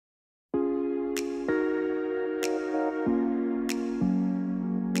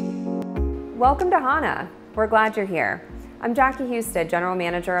Welcome to Hana. We're glad you're here. I'm Jackie Husted, General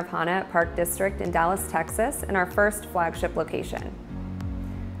Manager of Hana at Park District in Dallas, Texas, in our first flagship location.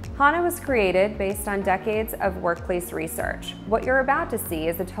 Hana was created based on decades of workplace research. What you're about to see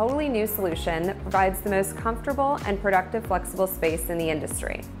is a totally new solution that provides the most comfortable and productive flexible space in the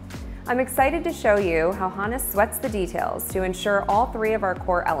industry. I'm excited to show you how Hana sweats the details to ensure all three of our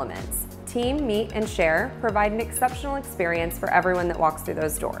core elements, team, meet, and share, provide an exceptional experience for everyone that walks through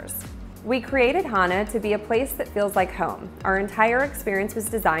those doors. We created Hana to be a place that feels like home. Our entire experience was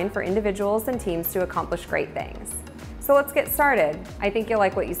designed for individuals and teams to accomplish great things. So let's get started. I think you'll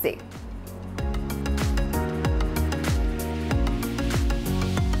like what you see.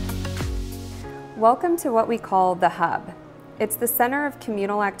 Welcome to what we call the Hub. It's the center of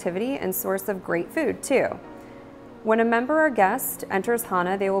communal activity and source of great food, too. When a member or guest enters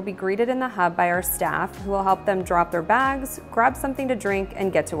Hana, they will be greeted in the Hub by our staff who will help them drop their bags, grab something to drink,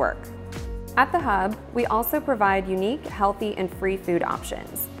 and get to work. At the Hub, we also provide unique, healthy, and free food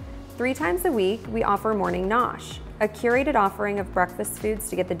options. 3 times a week, we offer morning nosh, a curated offering of breakfast foods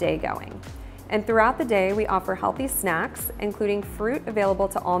to get the day going. And throughout the day, we offer healthy snacks, including fruit available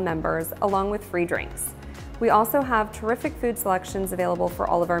to all members, along with free drinks. We also have terrific food selections available for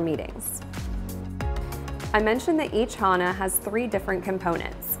all of our meetings. I mentioned that each Hana has 3 different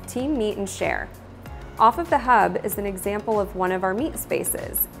components: team, meet, and share. Off of the Hub is an example of one of our meet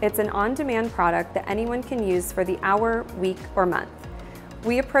spaces. It's an on-demand product that anyone can use for the hour, week, or month.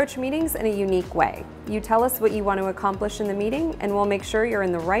 We approach meetings in a unique way. You tell us what you want to accomplish in the meeting, and we'll make sure you're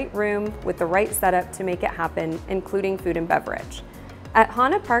in the right room with the right setup to make it happen, including food and beverage. At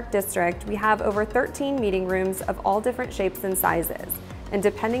Hana Park District, we have over 13 meeting rooms of all different shapes and sizes. And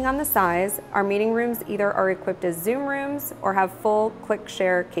depending on the size, our meeting rooms either are equipped as Zoom rooms or have full click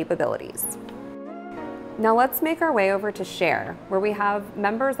share capabilities. Now let's make our way over to Share, where we have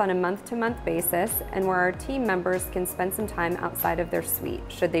members on a month-to-month basis and where our team members can spend some time outside of their suite,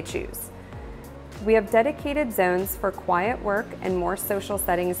 should they choose. We have dedicated zones for quiet work and more social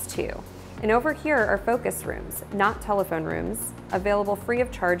settings too. And over here are focus rooms, not telephone rooms, available free of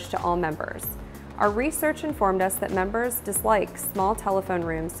charge to all members. Our research informed us that members dislike small telephone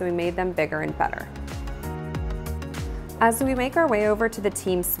rooms, so we made them bigger and better. As we make our way over to the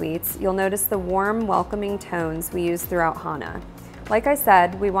team suites, you'll notice the warm, welcoming tones we use throughout Hana. Like I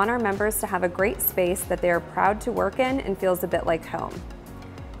said, we want our members to have a great space that they are proud to work in and feels a bit like home.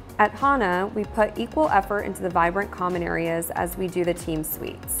 At Hana, we put equal effort into the vibrant common areas as we do the team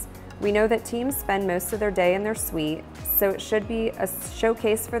suites. We know that teams spend most of their day in their suite, so it should be a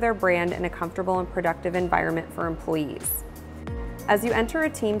showcase for their brand and a comfortable and productive environment for employees. As you enter a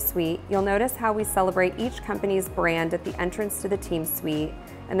team suite, you'll notice how we celebrate each company's brand at the entrance to the team suite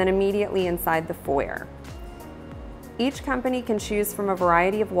and then immediately inside the foyer. Each company can choose from a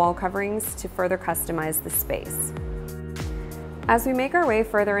variety of wall coverings to further customize the space. As we make our way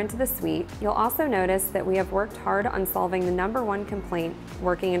further into the suite, you'll also notice that we have worked hard on solving the #1 complaint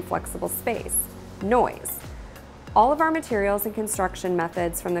working in flexible space: noise. All of our materials and construction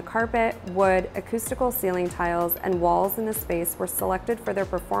methods, from the carpet, wood, acoustical ceiling tiles, and walls in the space, were selected for their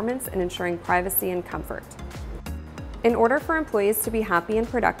performance in ensuring privacy and comfort. In order for employees to be happy and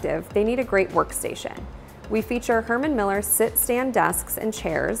productive, they need a great workstation. We feature Herman Miller sit-stand desks and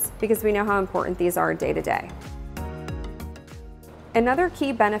chairs because we know how important these are day to day. Another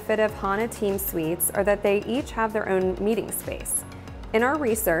key benefit of Hana Team Suites are that they each have their own meeting space. In our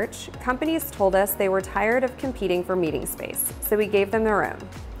research, companies told us they were tired of competing for meeting space, so we gave them their own.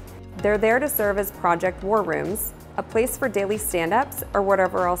 They're there to serve as project war rooms, a place for daily stand-ups, or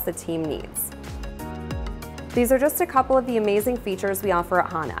whatever else the team needs. These are just a couple of the amazing features we offer at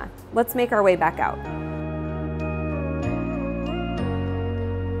Hana. Let's make our way back out.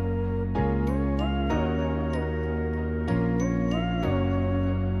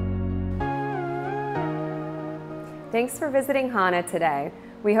 Thanks for visiting Hana today.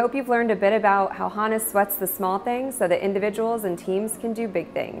 We hope you've learned a bit about how Hana sweats the small things so that individuals and teams can do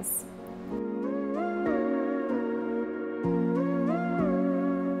big things.